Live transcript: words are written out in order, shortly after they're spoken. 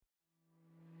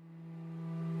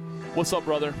What's up,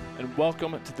 brother, and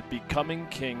welcome to the Becoming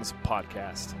Kings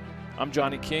podcast. I'm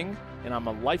Johnny King, and I'm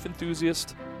a life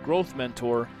enthusiast, growth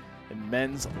mentor, and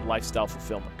men's lifestyle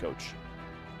fulfillment coach.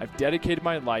 I've dedicated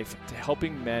my life to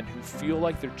helping men who feel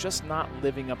like they're just not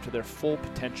living up to their full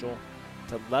potential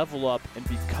to level up and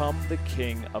become the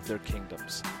king of their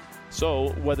kingdoms. So,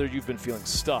 whether you've been feeling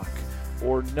stuck,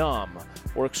 or numb,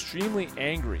 or extremely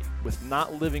angry with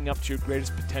not living up to your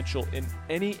greatest potential in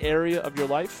any area of your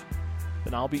life,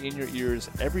 then I'll be in your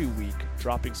ears every week,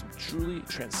 dropping some truly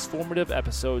transformative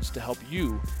episodes to help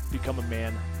you become a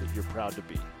man that you're proud to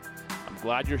be. I'm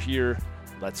glad you're here.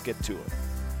 Let's get to it.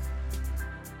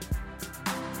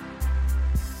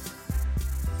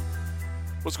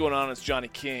 What's going on? It's Johnny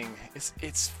King.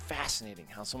 It's fascinating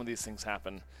how some of these things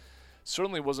happen.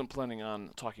 Certainly wasn't planning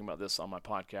on talking about this on my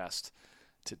podcast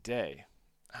today.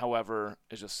 However,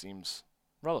 it just seems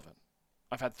relevant.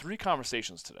 I've had 3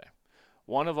 conversations today.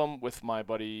 One of them with my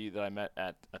buddy that I met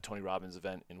at a Tony Robbins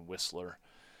event in Whistler,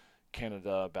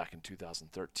 Canada back in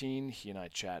 2013. He and I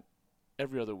chat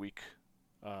every other week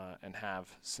and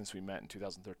have since we met in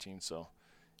 2013, so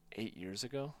 8 years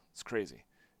ago. It's crazy.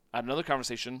 I had another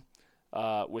conversation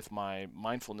with my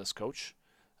mindfulness coach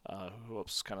who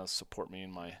helps kind of support me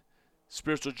in my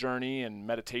spiritual journey and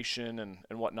meditation and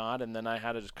whatnot. And then I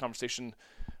had a conversation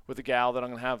with a gal that I'm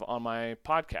going to have on my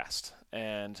podcast.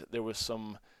 And there was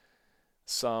some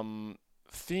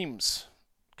themes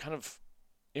kind of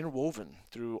interwoven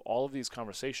through all of these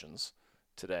conversations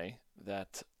today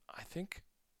that I think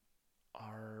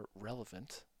are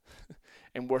relevant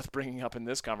and worth bringing up in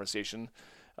this conversation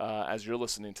as you're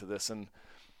listening to this. And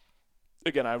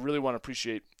again, I really want to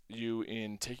appreciate you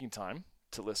in taking time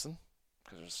to listen,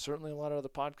 because there's certainly a lot of other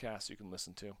podcasts you can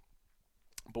listen to.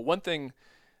 But one thing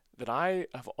that I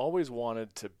have always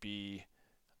wanted to be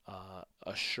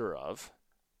assured of,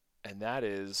 and that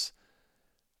is,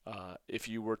 if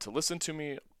you were to listen to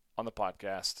me on the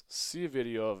podcast, see a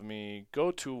video of me, go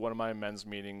to one of my men's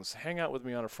meetings, hang out with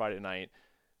me on a Friday night,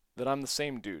 that I'm the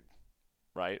same dude,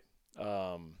 right?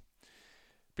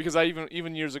 Because I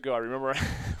even years ago, I remember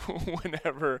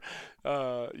whenever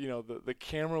the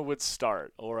camera would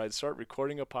start, or I'd start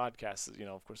recording a podcast,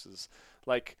 of course, is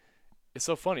like, it's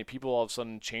so funny. People all of a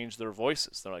sudden change their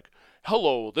voices. They're like,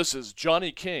 "Hello, this is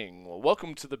Johnny King. Well,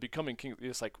 welcome to the Becoming King."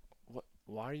 It's like, what?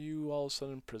 Why are you all of a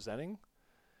sudden presenting?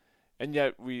 And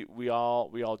yet we all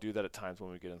do that at times when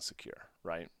we get insecure,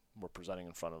 right? We're presenting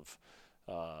in front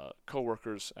of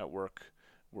coworkers at work.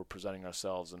 We're presenting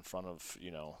ourselves in front of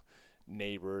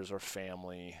neighbors or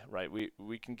family, right?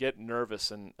 We can get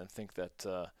nervous and think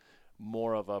that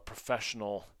more of a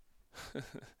professional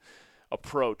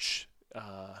approach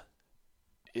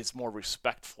is more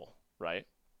respectful, right?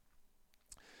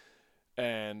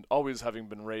 And always having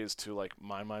been raised to like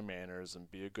mind my manners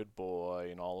and be a good boy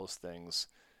and all those things,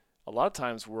 a lot of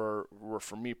times we're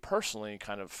for me personally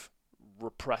kind of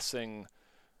repressing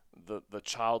the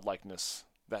childlikeness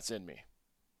that's in me.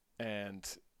 And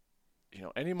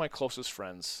any of my closest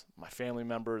friends, my family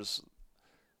members,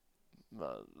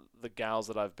 the gals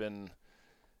that I've been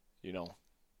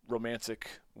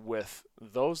romantic with,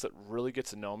 those that really get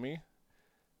to know me,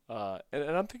 and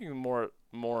I'm thinking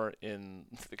more in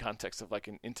the context of like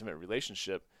an intimate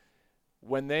relationship.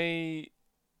 When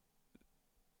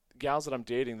gals that I'm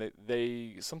dating,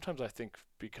 they sometimes I think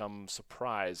become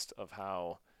surprised of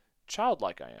how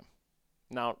childlike I am.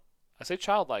 Now, I say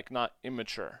childlike, not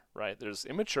immature, right? There's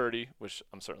immaturity, which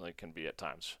I'm certainly can be at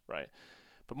times, right?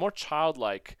 But more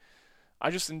childlike, I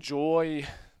just enjoy,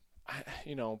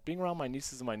 being around my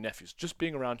nieces and my nephews. Just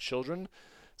being around children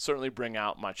certainly bring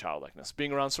out my childlikeness.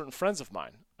 Being around certain friends of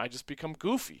mine, I just become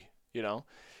goofy,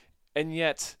 And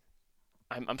yet,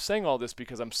 I'm saying all this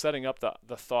because I'm setting up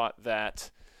the thought that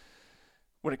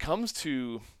when it comes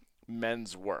to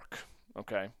men's work,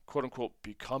 okay, quote unquote,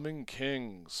 becoming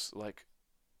kings, like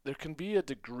there can be a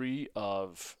degree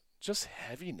of just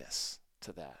heaviness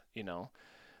to that,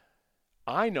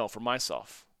 I know for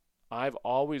myself, I've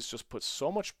always just put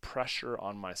so much pressure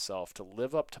on myself to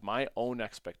live up to my own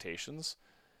expectations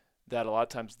that a lot of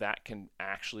times that can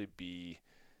actually be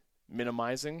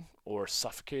minimizing or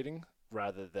suffocating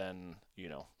rather than,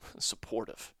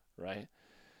 supportive, right?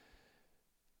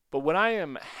 But when I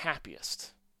am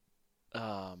happiest,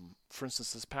 for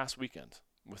instance, this past weekend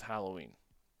with Halloween,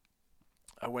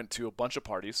 I went to a bunch of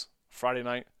parties, Friday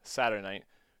night, Saturday night,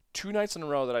 2 nights in a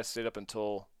row that I stayed up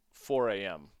until 4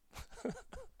 a.m.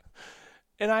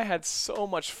 And I had so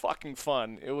much fucking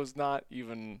fun. It was not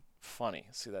even funny.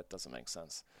 See, that doesn't make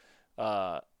sense.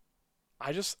 I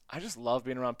just love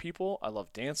being around people. I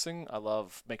love dancing. I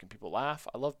love making people laugh.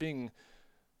 I love being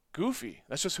goofy.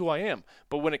 That's just who I am.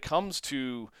 But when it comes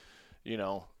to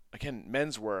again,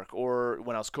 men's work, or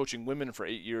when I was coaching women for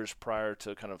 8 years prior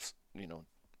to kind of,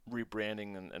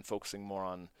 rebranding and focusing more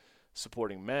on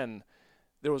supporting men,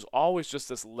 there was always just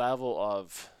this level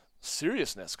of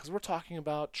seriousness because we're talking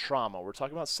about trauma. We're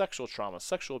talking about sexual trauma,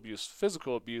 sexual abuse,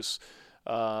 physical abuse,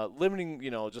 limiting,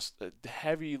 just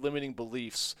heavy limiting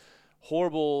beliefs,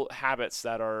 horrible habits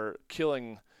that are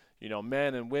killing,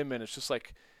 men and women. It's just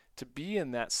like to be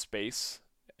in that space.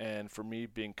 And for me,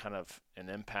 being kind of an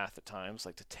empath at times,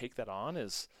 like to take that on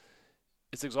it's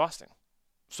exhausting.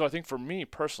 So I think for me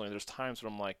personally, there's times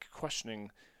when I'm like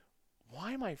questioning,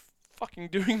 why am I fucking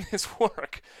doing this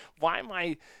work? Why am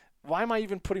I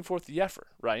even putting forth the effort,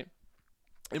 right?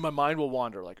 And my mind will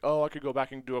wander like, oh, I could go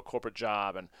back and do a corporate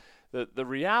job. And the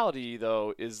reality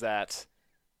though is that,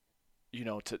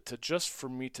 to just for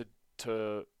me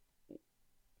to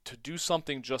do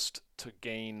something just to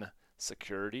gain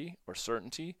security or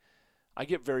certainty, I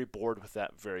get very bored with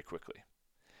that very quickly.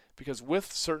 Because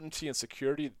with certainty and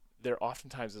security, there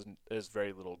oftentimes is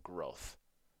very little growth,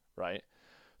 right?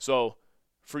 So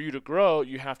for you to grow,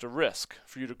 you have to risk.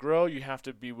 For you to grow, you have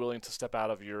to be willing to step out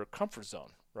of your comfort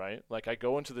zone, right? Like I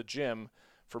go into the gym,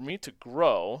 for me to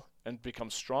grow and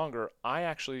become stronger, I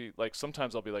actually, like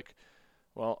sometimes I'll be like,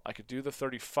 well, I could do the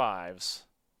 35s.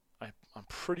 I'm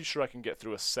pretty sure I can get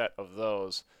through a set of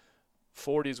those.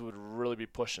 40s would really be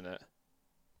pushing it.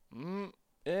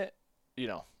 Eh, you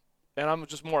know, and I'm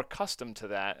just more accustomed to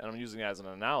that, and I'm using it as an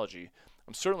analogy.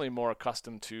 I'm certainly more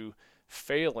accustomed to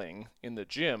failing in the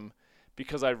gym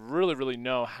because I really, really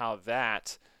know how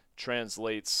that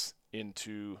translates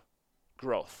into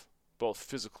growth, both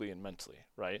physically and mentally,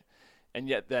 right? And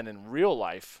yet then in real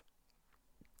life,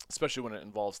 especially when it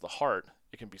involves the heart,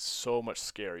 it can be so much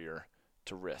scarier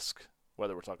to risk,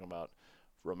 whether we're talking about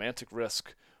romantic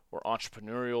risk or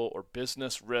entrepreneurial or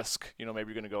business risk. Maybe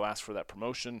you're going to go ask for that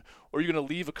promotion, or you're going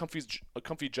to leave a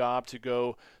comfy job to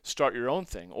go start your own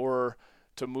thing, or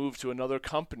to move to another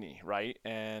company, right?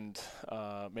 And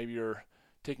maybe you're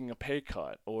taking a pay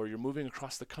cut, or you're moving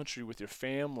across the country with your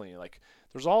family. Like,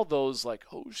 there's all those like,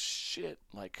 oh shit,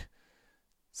 like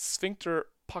sphincter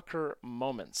pucker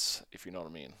moments, if you know what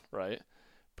I mean, right?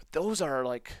 But those are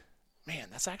like, man,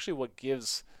 that's actually what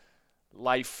gives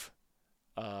life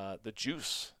the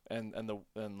juice and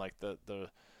the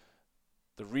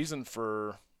reason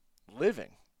for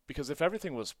living. Because if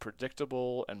everything was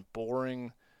predictable and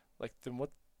boring, like then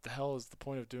what the hell is the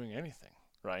point of doing anything,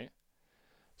 right?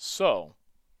 So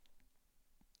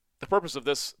the purpose of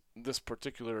this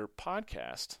particular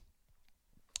podcast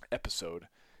episode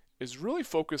is really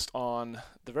focused on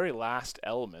the very last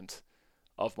element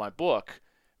of my book,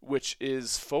 which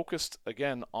is focused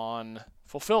again on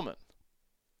fulfillment.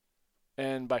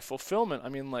 And by fulfillment, I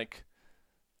mean like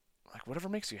whatever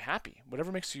makes you happy,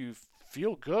 whatever makes you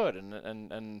feel good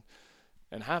and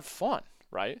have fun,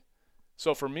 right?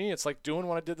 So for me, it's like doing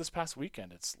what I did this past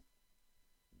weekend. It's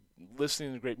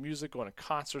listening to great music, going to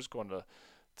concerts, going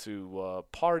to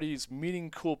parties,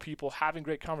 meeting cool people, having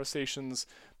great conversations,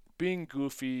 being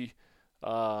goofy,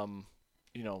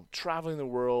 traveling the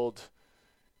world,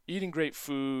 eating great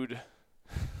food.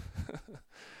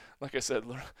 Like I said,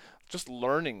 just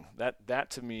learning. That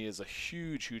to me is a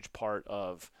huge part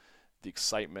of the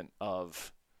excitement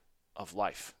of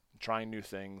life. Trying new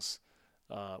things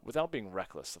without being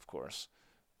reckless, of course.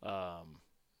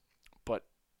 But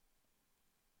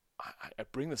I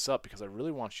bring this up because I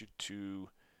really want you to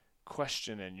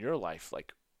question in your life,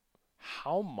 like,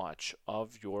 how much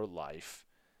of your life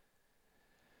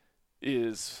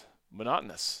is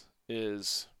monotonous,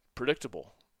 is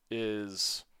predictable,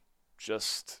 is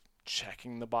just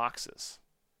checking the boxes.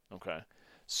 Okay.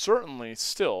 Certainly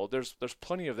still there's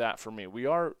plenty of that for me. We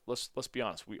are, let's be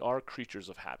honest, we are creatures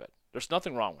of habit. There's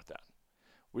nothing wrong with that.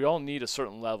 We all need a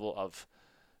certain level of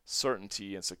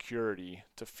certainty and security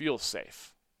to feel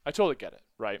safe. I totally get it,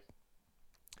 right?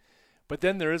 But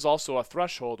then there is also a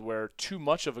threshold where too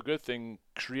much of a good thing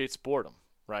creates boredom,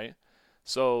 right?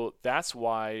 So that's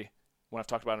why, when I've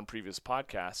talked about in previous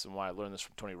podcasts and why I learned this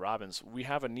from Tony Robbins, we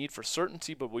have a need for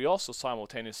certainty, but we also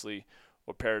simultaneously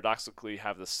or paradoxically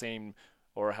have the same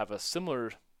or have a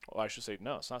similar, or I should say,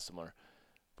 no, it's not similar,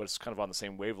 but it's kind of on the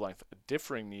same wavelength, a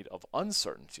differing need of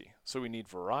uncertainty. So we need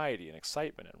variety and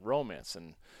excitement and romance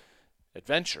and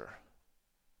adventure.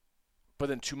 But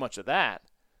then too much of that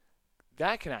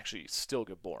can actually still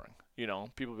get boring.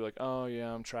 People be like, oh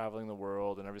yeah, I'm traveling the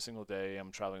world and every single day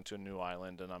I'm traveling to a new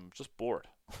island and I'm just bored.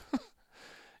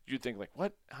 You'd think like,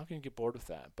 what? How can you get bored with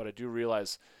that? But I do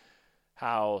realize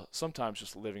how sometimes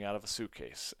just living out of a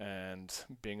suitcase and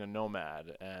being a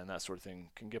nomad and that sort of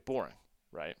thing can get boring,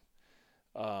 right?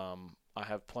 I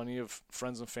have plenty of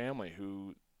friends and family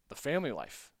who the family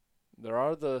life.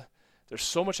 There's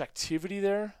so much activity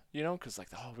there, because like,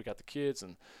 oh, we got the kids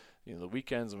and the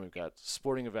weekends, and we've got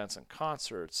sporting events and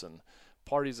concerts and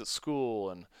parties at school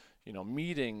and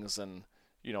meetings, and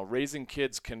raising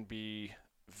kids can be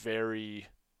very,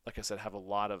 like I said, have a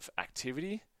lot of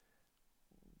activity,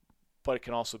 but it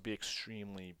can also be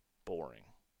extremely boring.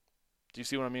 Do you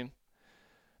see what I mean?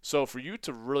 So for you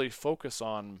to really focus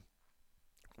on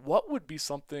what would be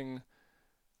something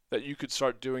that you could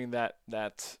start doing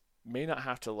that may not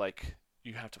have to, like,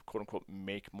 you have to quote unquote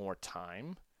make more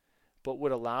time, but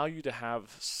would allow you to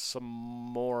have some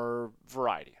more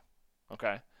variety.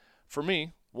 Okay? For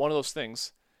me, one of those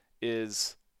things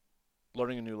is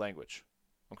learning a new language.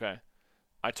 Okay?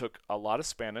 I took a lot of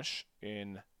Spanish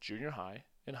in junior high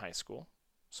and high school,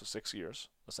 so 6 years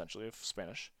essentially of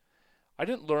Spanish. I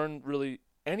didn't learn really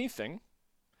anything.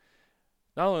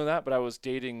 Not only that, but I was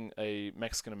dating a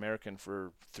Mexican American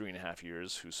for 3.5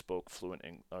 years who spoke fluent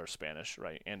Spanish,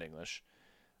 right, and English.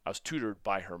 I was tutored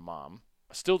by her mom.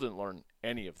 I still didn't learn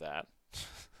any of that.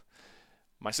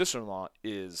 My sister-in-law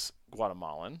is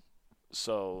Guatemalan,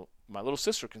 so my little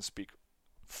sister can speak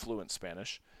fluent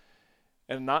Spanish.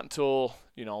 And not until,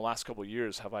 last couple of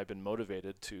years have I been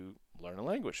motivated to learn a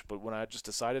language. But when I just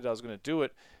decided I was going to do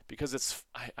it, because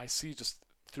I see just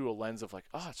through a lens of like,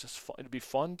 it's just fun. It'd be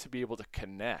fun to be able to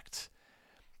connect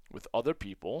with other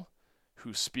people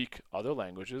who speak other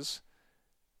languages.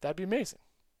 That'd be amazing.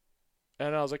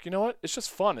 And I was like, you know what? It's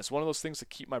just fun. It's one of those things to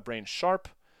keep my brain sharp.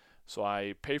 So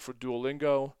I pay for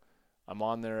Duolingo. I'm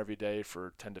on there every day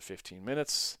for 10 to 15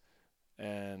 minutes,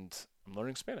 and I'm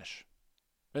learning Spanish.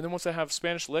 And then once I have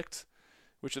Spanish licked,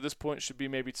 which at this point should be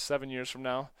maybe 7 years from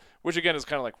now, which again is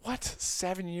kind of like, what?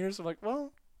 7 years? I'm like,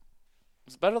 well,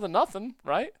 it's better than nothing,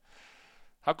 right?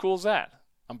 How cool is that?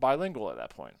 I'm bilingual at that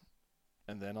point.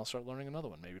 And then I'll start learning another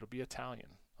one. Maybe it'll be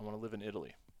Italian. I want to live in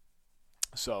Italy.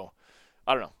 So,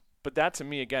 I don't know. But that to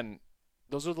me, again,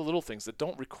 those are the little things that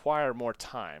don't require more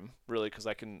time, really, because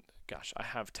I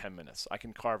have 10 minutes. I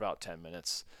can carve out 10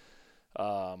 minutes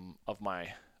of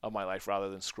my life rather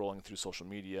than scrolling through social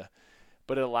media.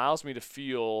 But it allows me to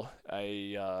feel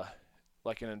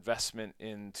like an investment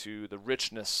into the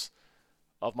richness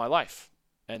of my life.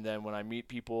 And then when I meet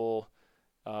people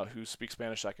who speak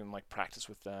Spanish, I can like practice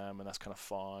with them, and that's kind of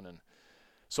fun. And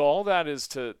so all that is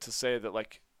to say that,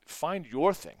 like, find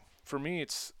your thing. For me,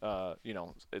 it's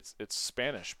it's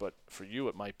Spanish, but for you,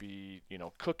 it might be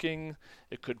cooking.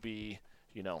 It could be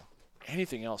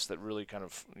anything else that really kind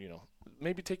of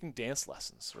maybe taking dance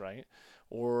lessons, right?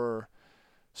 Or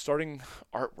starting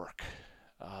artwork.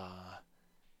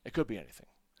 It could be anything.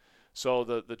 So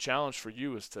the challenge for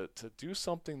you is to do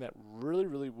something that really,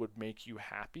 really would make you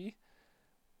happy,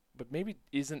 but maybe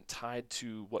isn't tied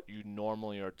to what you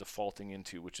normally are defaulting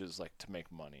into, which is like to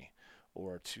make money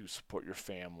or to support your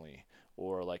family,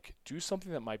 or like do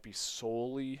something that might be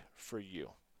solely for you.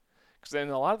 Because then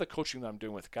a lot of the coaching that I'm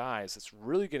doing with guys, it's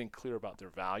really getting clear about their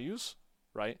values,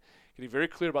 right? Getting very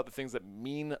clear about the things that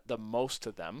mean the most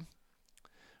to them,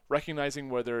 recognizing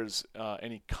where there's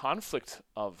any conflict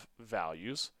of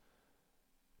values,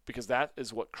 because that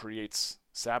is what creates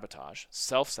sabotage,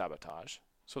 self-sabotage.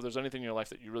 So if there's anything in your life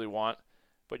that you really want,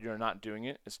 but you're not doing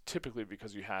it, it's typically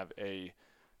because you have a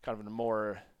kind of a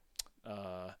more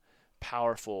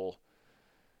powerful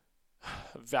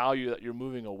value that you're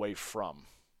moving away from,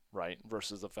 right,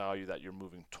 versus the value that you're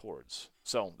moving towards.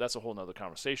 So that's a whole nother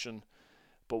conversation.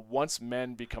 But once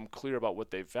men become clear about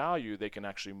what they value, they can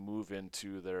actually move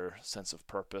into their sense of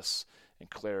purpose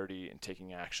and clarity and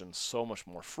taking action so much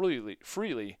more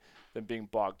freely than being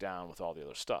bogged down with all the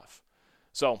other stuff.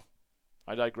 So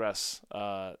I digress.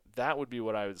 That would be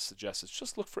what I would suggest, is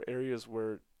just look for areas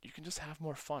where you can just have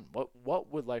more fun.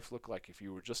 What would life look like if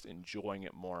you were just enjoying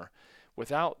it more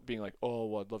without being like, oh,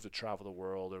 well, I'd love to travel the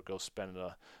world or go spend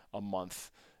a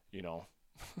month,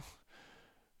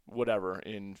 whatever,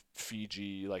 in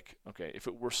Fiji. Like, okay, if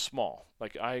it were small,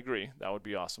 like, I agree, that would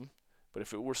be awesome. But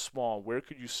if it were small, where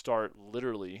could you start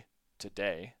literally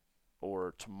today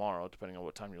or tomorrow, depending on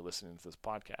what time you're listening to this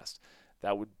podcast?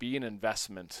 That would be an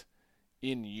investment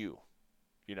in you,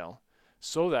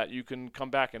 so that you can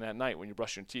come back and at night when you're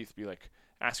brushing your teeth, be like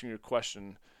asking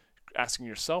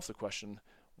yourself the question,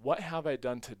 what have I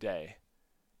done today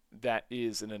that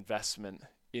is an investment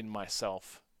in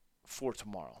myself for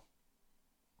tomorrow?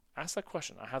 Ask that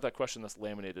question. I have that question that's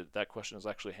laminated. That question is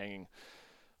actually hanging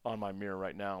on my mirror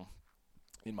right now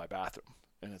in my bathroom,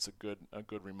 and it's a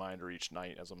good reminder each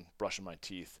night as I'm brushing my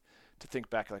teeth to think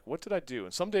back, like, what did I do?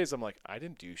 And some days I'm like, I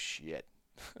didn't do shit.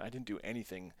 I didn't do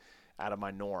anything out of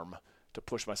my norm to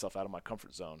push myself out of my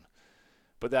comfort zone.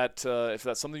 But that if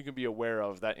that's something you can be aware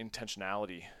of, that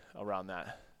intentionality around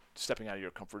that. Stepping out of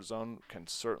your comfort zone can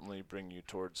certainly bring you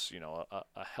towards,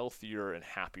 a healthier and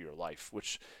happier life,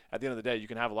 which at the end of the day, you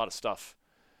can have a lot of stuff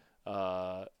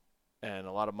and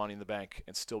a lot of money in the bank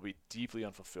and still be deeply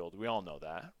unfulfilled. We all know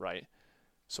that, right?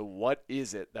 So what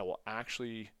is it that will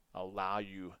actually allow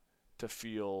you to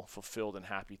feel fulfilled and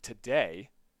happy today,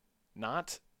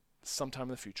 not sometime in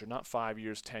the future, not 5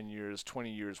 years, 10 years,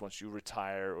 20 years once you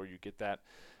retire or you get that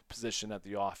position at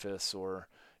the office or,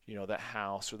 that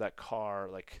house or that car,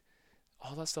 like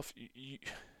all that stuff.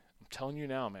 I'm telling you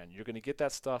now, man, you're going to get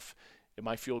that stuff. It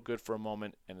might feel good for a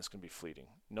moment and it's going to be fleeting.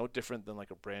 No different than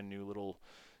like a brand new little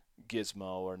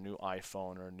gizmo or new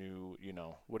iPhone or new,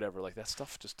 whatever. Like that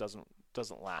stuff just doesn't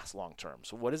last long term.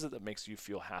 So what is it that makes you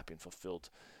feel happy and fulfilled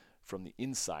from the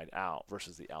inside out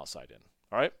versus the outside in?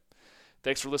 All right.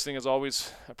 Thanks for listening as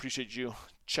always. I appreciate you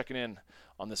checking in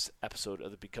on this episode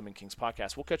of the Becoming Kings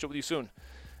podcast. We'll catch up with you soon.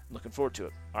 I'm looking forward to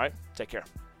it. All right. Take care.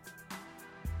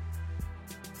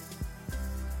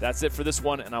 That's it for this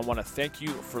one, and I want to thank you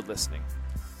for listening.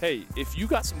 Hey, if you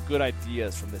got some good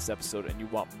ideas from this episode and you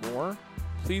want more,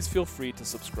 please feel free to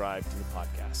subscribe to the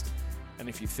podcast. And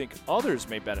if you think others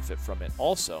may benefit from it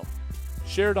also,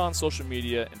 share it on social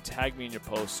media and tag me in your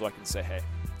posts so I can say hey.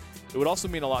 It would also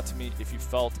mean a lot to me if you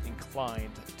felt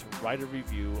inclined to write a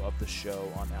review of the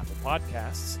show on Apple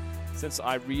Podcasts, since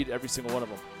I read every single one of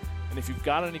them. And if you've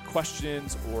got any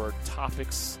questions or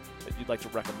topics that you'd like to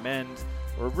recommend,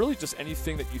 or really just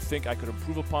anything that you think I could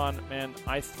improve upon, man,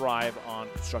 I thrive on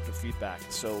constructive feedback.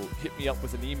 So hit me up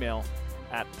with an email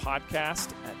at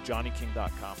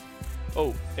podcast@johnnyking.com.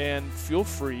 Oh, and feel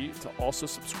free to also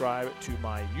subscribe to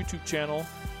my YouTube channel,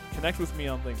 connect with me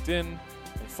on LinkedIn,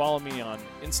 and follow me on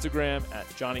Instagram at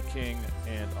Johnny King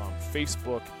and on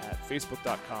Facebook at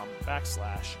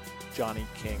facebook.com/Johnny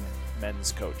King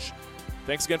Men's Coach.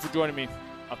 Thanks again for joining me.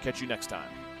 I'll catch you next time.